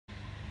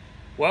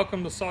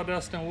Welcome to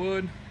Sawdust and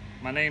Wood.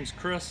 My name's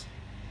Chris.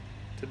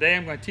 Today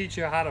I'm going to teach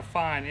you how to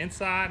find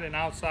inside and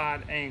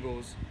outside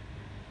angles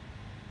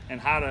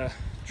and how to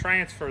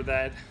transfer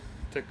that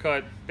to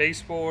cut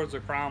baseboards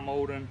or crown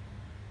molding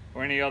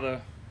or any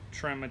other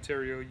trim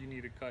material you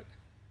need to cut.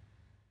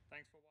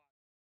 Thanks for watching.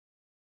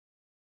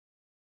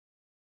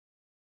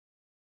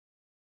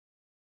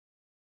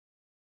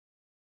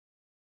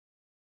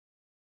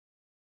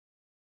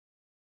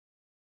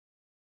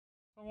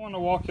 I want to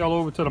walk y'all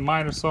over to the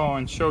miter saw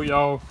and show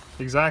y'all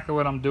exactly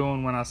what I'm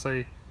doing when I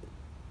say,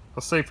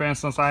 let's say for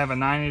instance I have a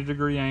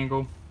 90-degree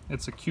angle,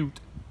 it's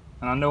acute,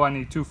 and I know I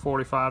need two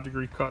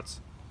 45-degree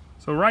cuts.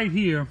 So right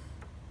here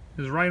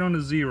is right on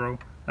the zero.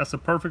 That's a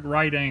perfect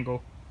right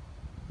angle.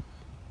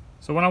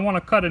 So when I want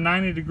to cut a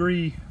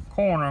 90-degree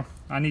corner,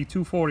 I need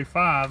two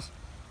 45s.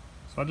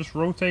 So I just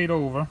rotate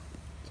over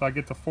so I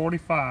get the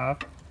 45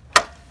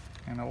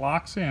 and it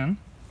locks in.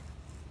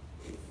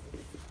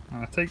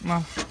 And I take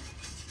my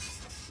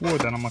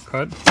wood that I'm gonna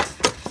cut,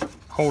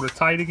 hold it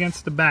tight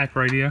against the back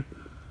right here,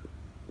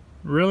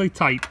 really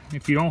tight.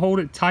 If you don't hold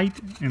it tight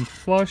and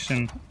flush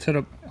and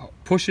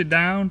push it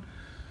down,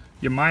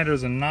 your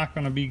miters are not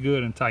going to be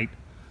good and tight.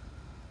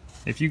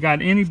 If you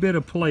got any bit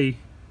of play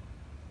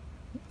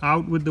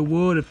out with the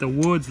wood, if the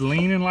wood's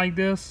leaning like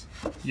this,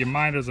 your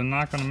miters are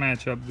not going to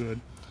match up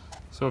good.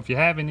 So if you're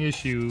having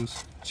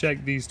issues,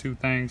 check these two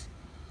things.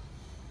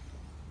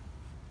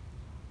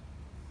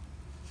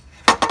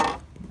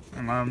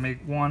 I'm going to make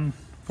one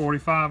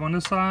 45 on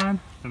this side,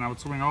 then I would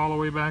swing all the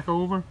way back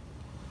over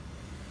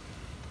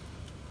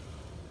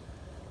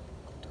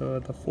to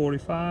the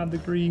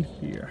 45-degree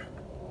here.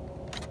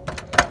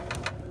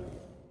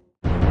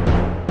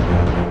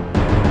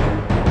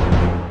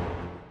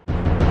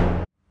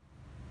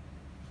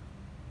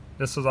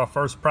 This is our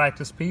first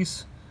practice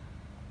piece.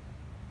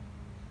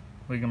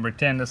 We can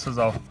pretend this is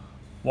a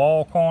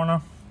wall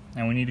corner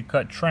and we need to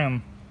cut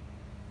trim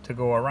to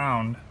go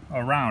around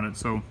it.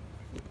 So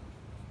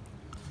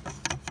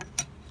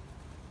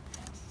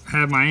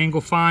have my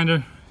angle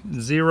finder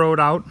zeroed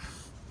out,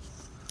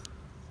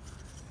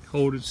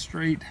 hold it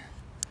straight.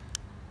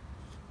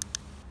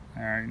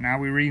 Alright, now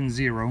we're reading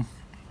 0.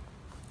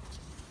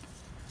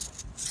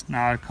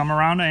 Now I come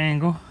around the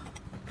angle.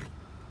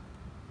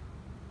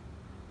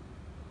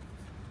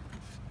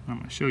 I'm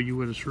going to show you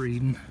what it's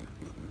reading.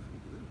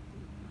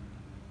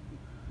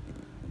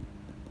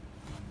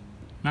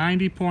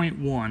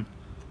 90.1.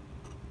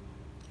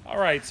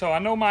 Alright, so I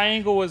know my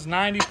angle was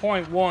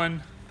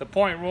 90.1. The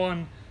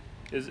 0.1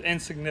 is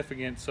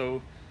insignificant,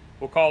 so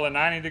we'll call it a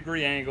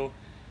 90-degree angle,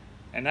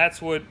 and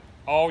that's what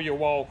all your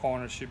wall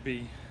corners should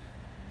be.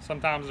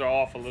 Sometimes they're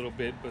off a little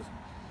bit, but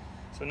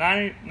so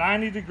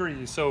 90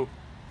 degrees. So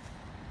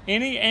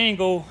any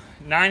angle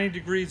 90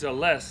 degrees or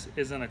less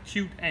is an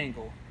acute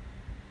angle.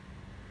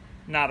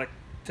 Now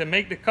to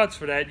make the cuts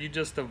for that, you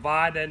just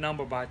divide that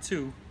number by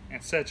 2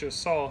 and set your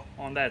saw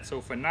on that. So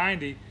for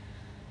 90,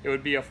 it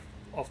would be a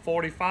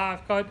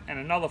 45 cut and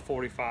another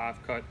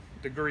 45 cut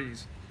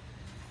degrees.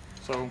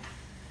 So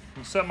I'm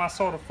gonna set my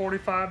saw to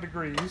 45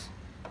 degrees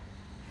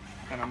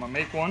and I'm gonna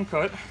make one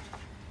cut.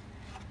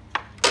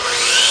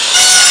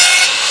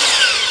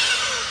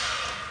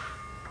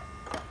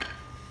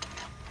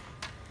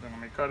 Then I'm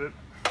gonna cut it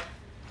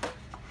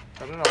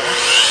off.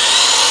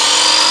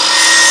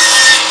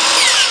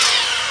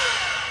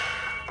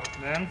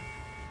 Then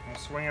I'll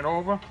swing it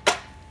over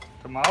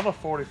to my other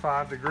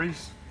 45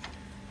 degrees.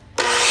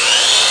 Then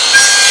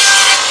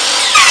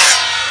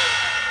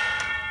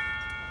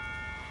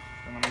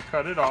I'm going to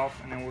cut it off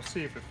and then we'll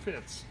see if it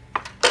fits.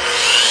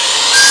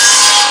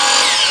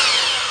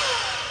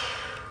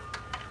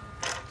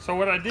 So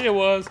what I did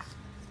was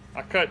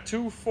I cut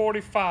two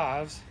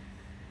 45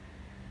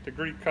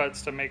 degree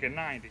cuts to make a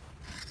 90.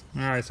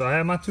 Alright, so I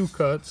have my two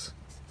cuts.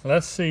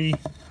 Let's see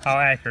how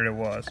accurate it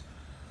was.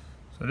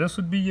 So this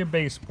would be your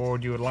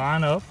baseboard. You would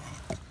line up.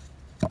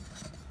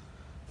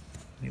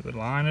 You would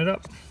line it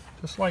up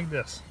just like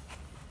this.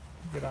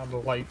 Get out of the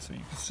light so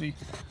you can see.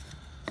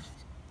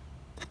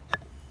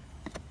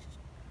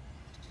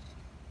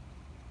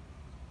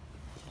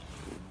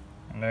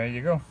 And there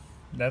you go.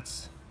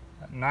 That's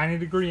a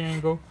 90-degree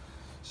angle.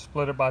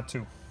 Split it by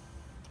 2.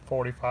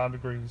 45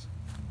 degrees.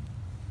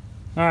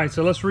 Alright,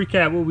 so let's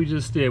recap what we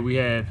just did.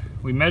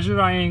 We measured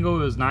our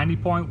angle, it was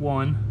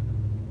 90.1. You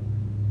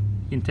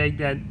can take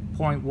that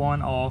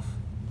 0.1 off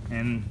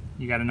and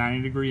you got a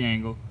 90-degree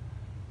angle.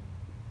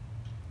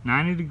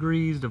 90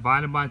 degrees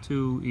divided by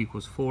 2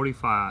 equals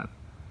 45.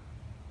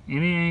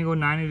 Any angle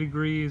 90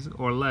 degrees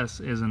or less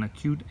is an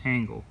acute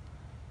angle.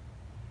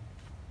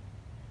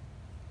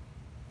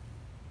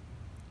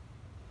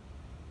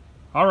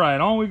 Alright,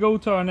 on we go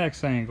to our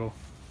next angle.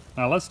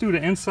 Now let's do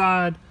the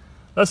inside.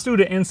 Let's do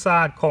the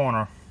inside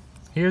corner.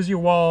 Here's your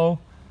wall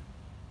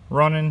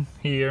running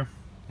here,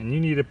 and you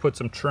need to put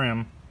some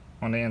trim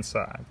on the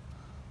inside.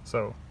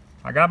 So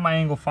I got my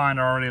angle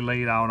finder already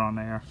laid out on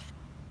there,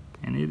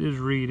 and it is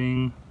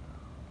reading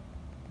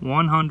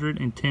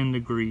 110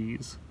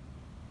 degrees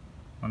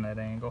on that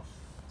angle.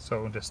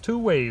 So there's two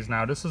ways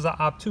now. This is an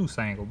obtuse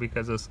angle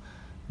because it's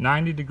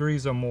 90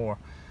 degrees or more.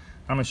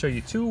 I'm going to show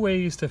you two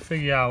ways to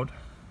figure out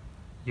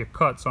your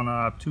cuts on an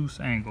obtuse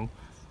angle.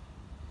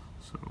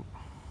 So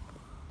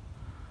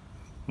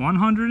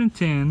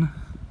 110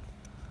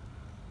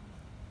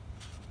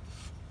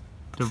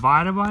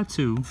 divided by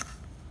 2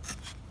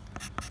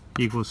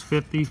 equals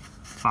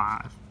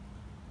 55.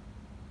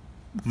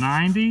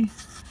 90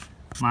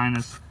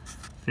 minus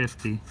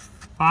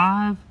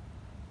 55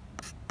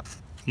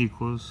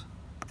 equals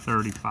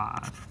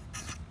 35.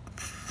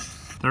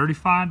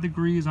 35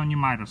 degrees on your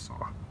miter saw.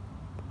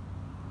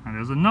 Now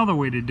there's another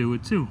way to do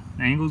it too.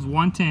 The angle's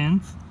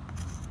 110.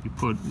 You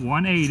put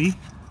 180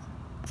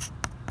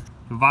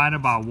 divided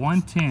by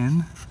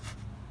 110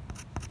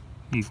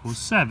 equals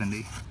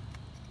 70.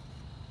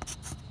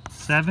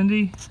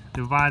 70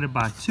 divided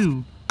by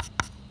 2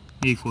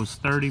 equals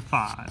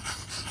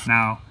 35.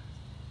 Now,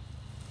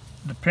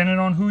 depending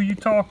on who you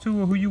talk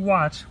to or who you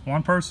watch,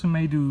 one person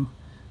may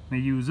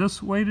use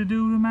this way to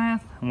do the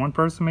math, and one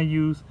person may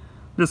use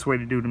this way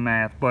to do the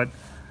math, but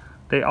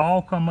they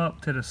all come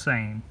up to the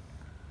same.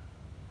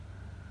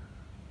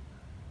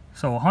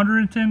 So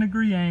 110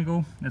 degree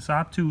angle, it's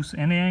obtuse.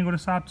 Any angle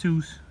that's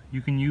obtuse,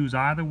 you can use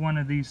either one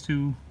of these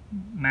two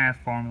math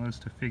formulas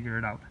to figure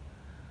it out.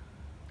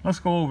 Let's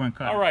go over and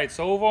cut. All right,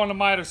 so over on the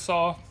miter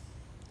saw,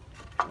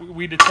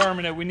 we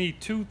determined that we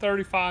need two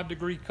 35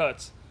 degree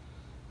cuts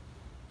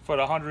for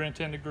the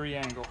 110 degree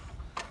angle.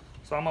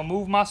 So I'm gonna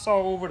move my saw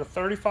over to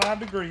 35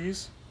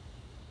 degrees.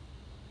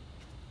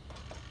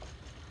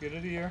 Get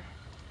it here.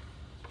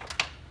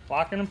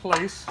 Lock it in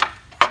place.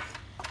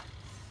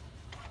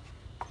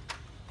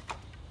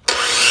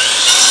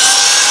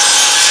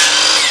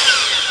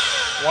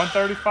 One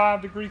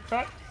 35 degree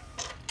cut.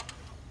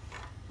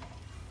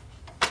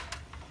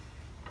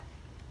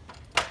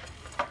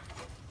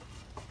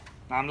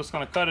 Now I'm just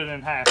going to cut it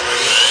in half right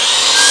here.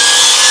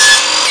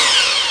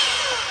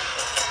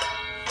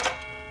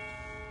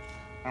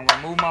 I'm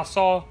going to move my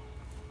saw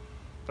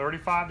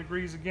 35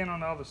 degrees again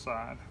on the other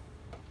side.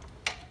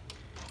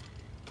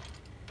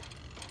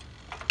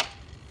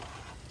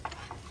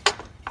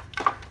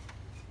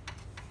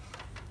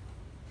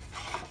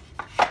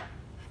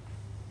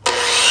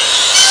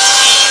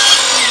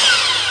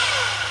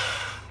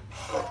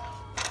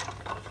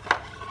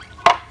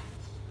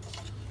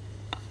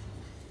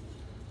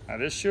 Now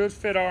this should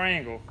fit our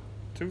angle,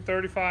 two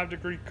 35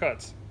 degree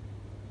cuts.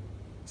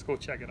 Let's go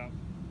check it out.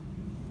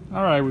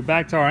 All right, we're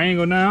back to our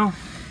angle now.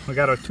 We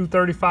got our two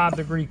 35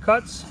 degree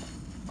cuts.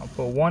 I'll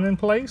put one in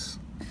place,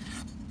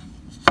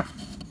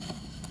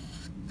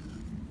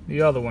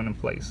 the other one in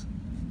place.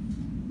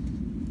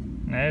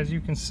 And as you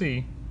can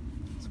see,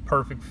 it's a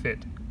perfect fit.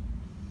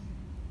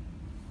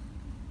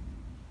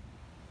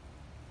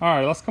 All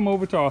right, let's come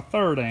over to our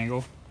third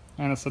angle,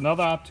 and it's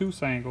another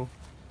obtuse angle.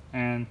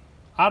 And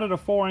out of the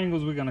four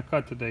angles we're going to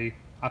cut today,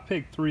 I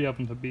picked three of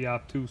them to be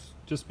obtuse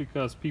just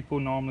because people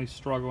normally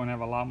struggle and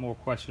have a lot more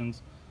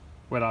questions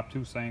with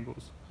obtuse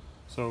angles.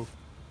 So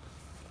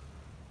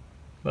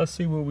let's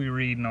see what we're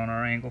reading on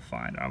our angle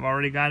finder. I've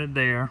already got it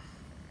there.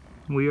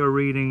 We are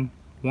reading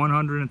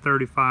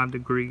 135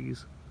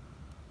 degrees.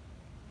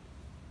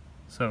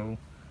 So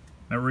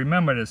now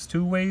remember, there's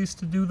two ways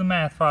to do the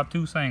math for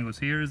obtuse angles.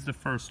 Here is the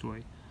first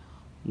way.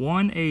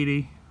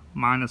 180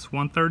 minus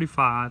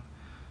 135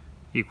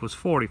 equals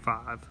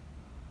 45.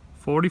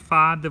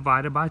 45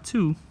 divided by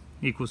 2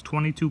 equals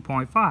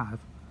 22.5.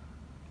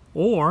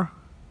 Or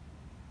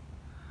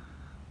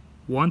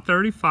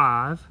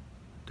 135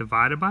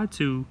 divided by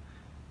 2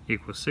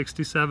 equals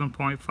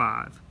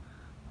 67.5.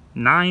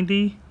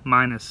 90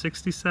 minus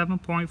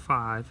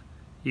 67.5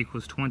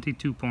 equals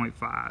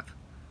 22.5.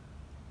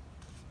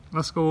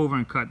 Let's go over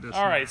and cut this.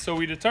 All right, so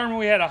we determined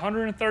we had a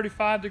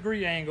 135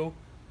 degree angle.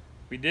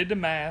 We did the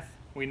math.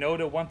 We know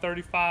that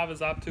 135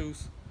 is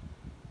obtuse.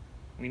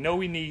 We know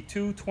we need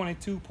two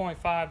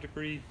 22.5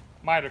 degree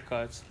miter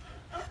cuts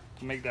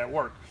to make that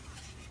work.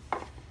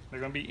 They're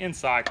going to be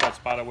inside cuts,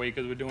 by the way,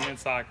 because we're doing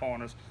inside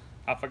corners.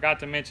 I forgot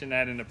to mention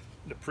that in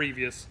the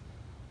previous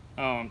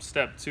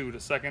step 2, the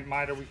second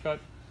miter we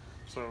cut.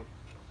 So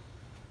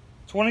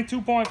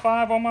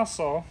 22.5 on my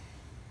saw.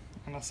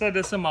 And I said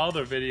this in my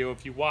other video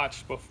if you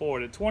watched before,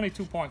 that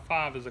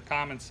 22.5 is a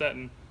common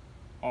setting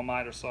on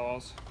miter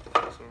saws.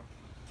 So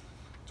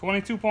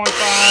 22.5.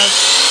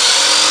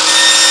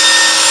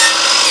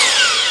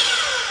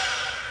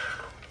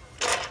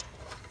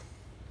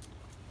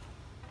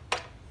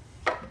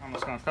 I'm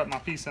just going to cut my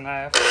piece in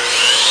half.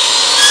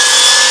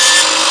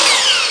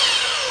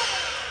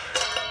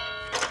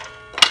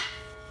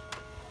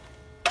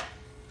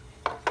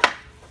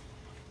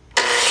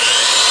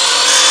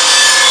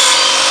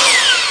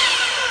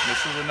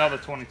 This is another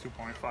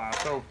 22.5.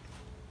 So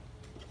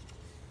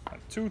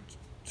two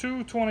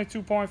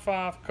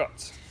 22.5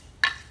 cuts.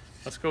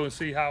 Let's go and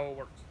see how it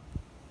works.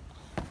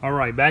 All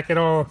right, back at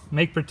our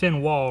make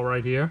pretend wall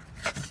right here.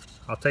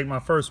 I'll take my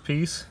first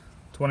piece,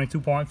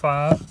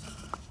 22.5.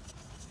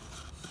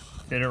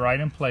 Fit it right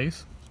in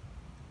place.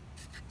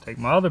 Take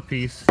my other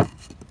piece,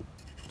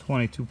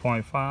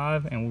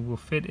 22.5, and we will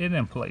fit it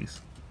in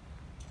place.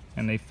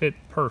 And they fit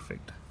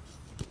perfect.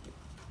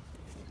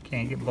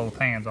 Can't get both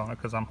hands on it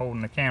because I'm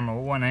holding the camera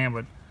with one hand,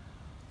 but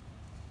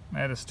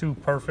that is 2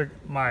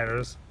 perfect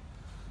miters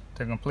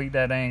to complete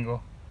that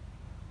angle.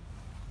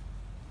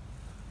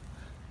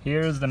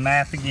 Here's the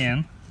math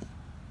again,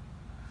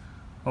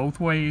 both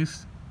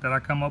ways that I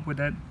come up with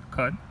that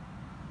cut.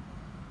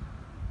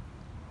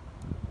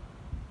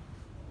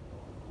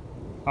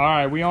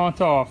 Alright, we on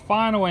to our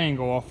final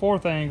angle, our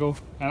 4th angle,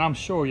 and I'm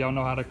sure y'all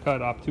know how to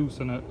cut obtuse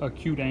and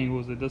acute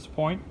angles at this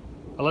point.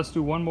 But let's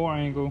do one more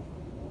angle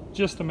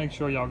just to make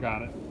sure y'all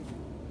got it.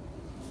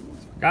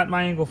 Got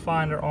my angle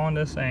finder on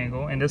this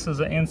angle, and this is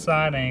an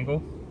inside angle.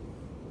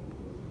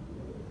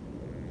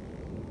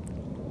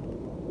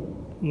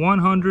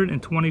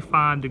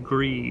 125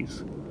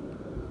 degrees.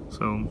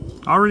 So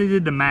I already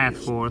did the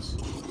math for us.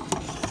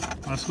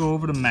 Let's go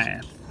over the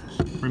math.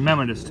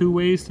 Remember, there's 2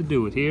 ways to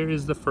do it. Here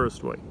is the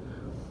first way.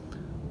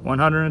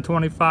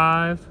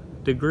 125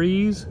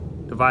 degrees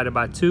divided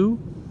by 2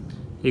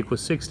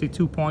 equals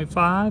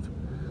 62.5.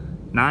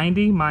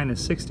 90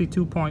 minus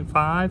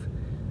 62.5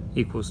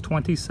 equals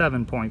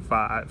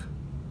 27.5.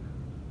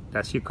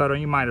 That's your cut on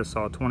your miter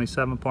saw,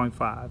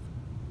 27.5.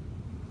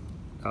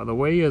 The other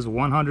way is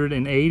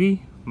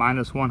 180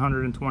 minus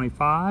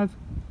 125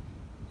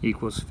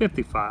 equals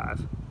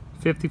 55.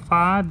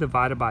 55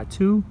 divided by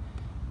 2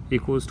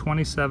 equals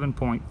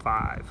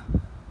 27.5.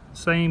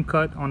 Same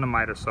cut on the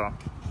miter saw.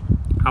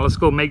 Now let's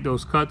go make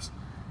those cuts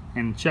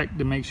and check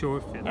to make sure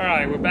it fits. All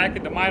right, we're back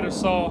at the miter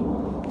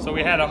saw. So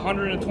we had a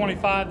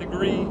 125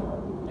 degree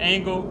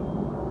angle,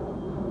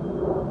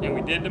 and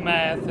we did the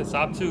math. It's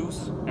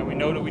obtuse, and we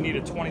know that we need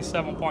a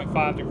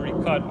 27.5 degree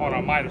cut on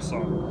our miter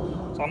saw.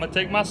 So I'm gonna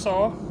take my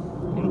saw,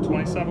 go to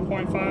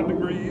 27.5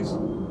 degrees,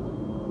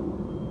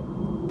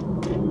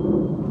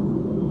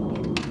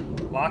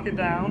 lock it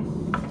down.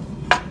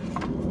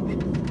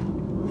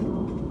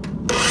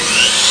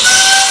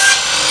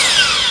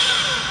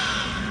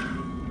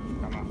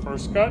 Got my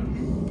first cut.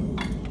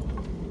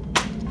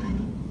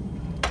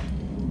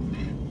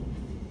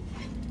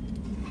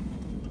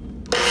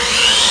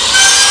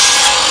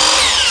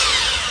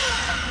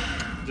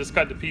 Just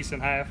cut the piece in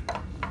half.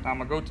 Now I'm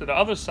gonna go to the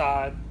other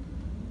side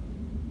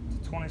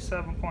to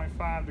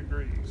 27.5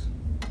 degrees.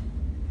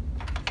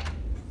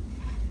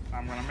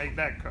 I'm gonna make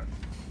that cut.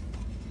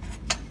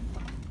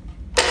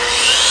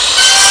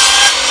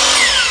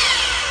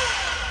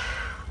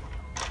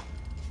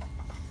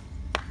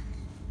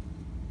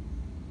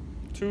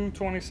 Two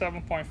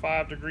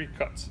 27.5 degree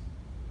cuts.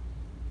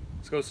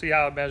 Let's go see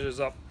how it measures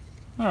up.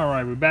 All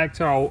right, we're back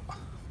to our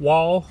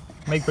wall,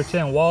 make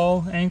pretend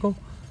wall angle.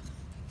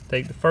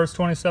 Take the first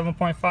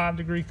 27.5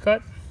 degree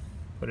cut,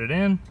 put it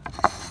in,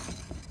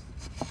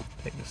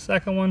 take the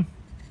second one,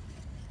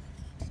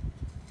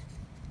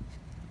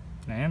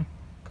 and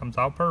comes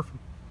out perfect.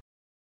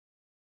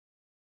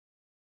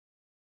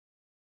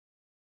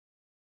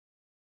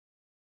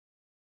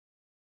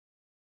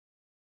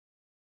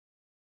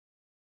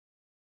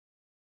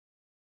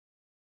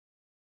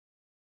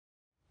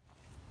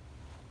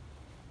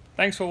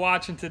 Thanks for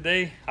watching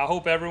today. I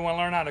hope everyone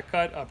learned how to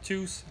cut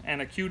obtuse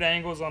and acute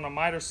angles on a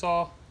miter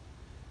saw.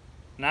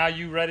 Now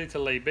you ready to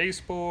lay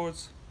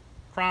baseboards,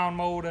 crown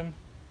molding,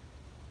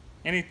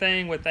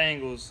 anything with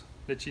angles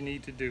that you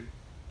need to do.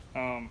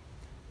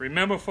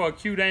 Remember, for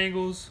acute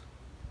angles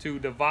to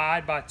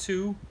divide by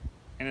 2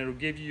 and it'll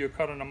give you your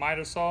cut on the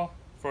miter saw.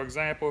 For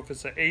example, if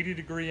it's an 80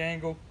 degree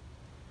angle,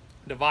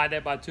 divide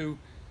that by 2,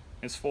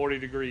 it's 40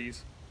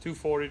 degrees. 2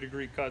 40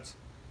 degree cuts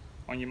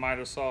on your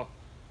miter saw.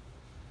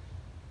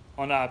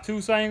 On the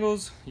obtuse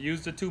angles,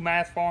 use the 2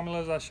 math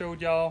formulas I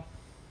showed y'all,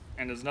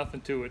 and there's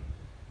nothing to it.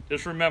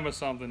 Just remember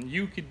something,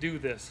 you could do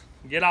this.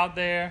 Get out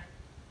there,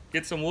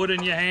 get some wood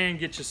in your hand,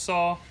 get your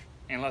saw,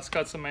 and let's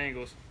cut some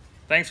angles.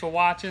 Thanks for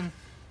watching.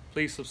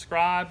 Please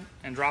subscribe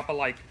and drop a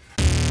like.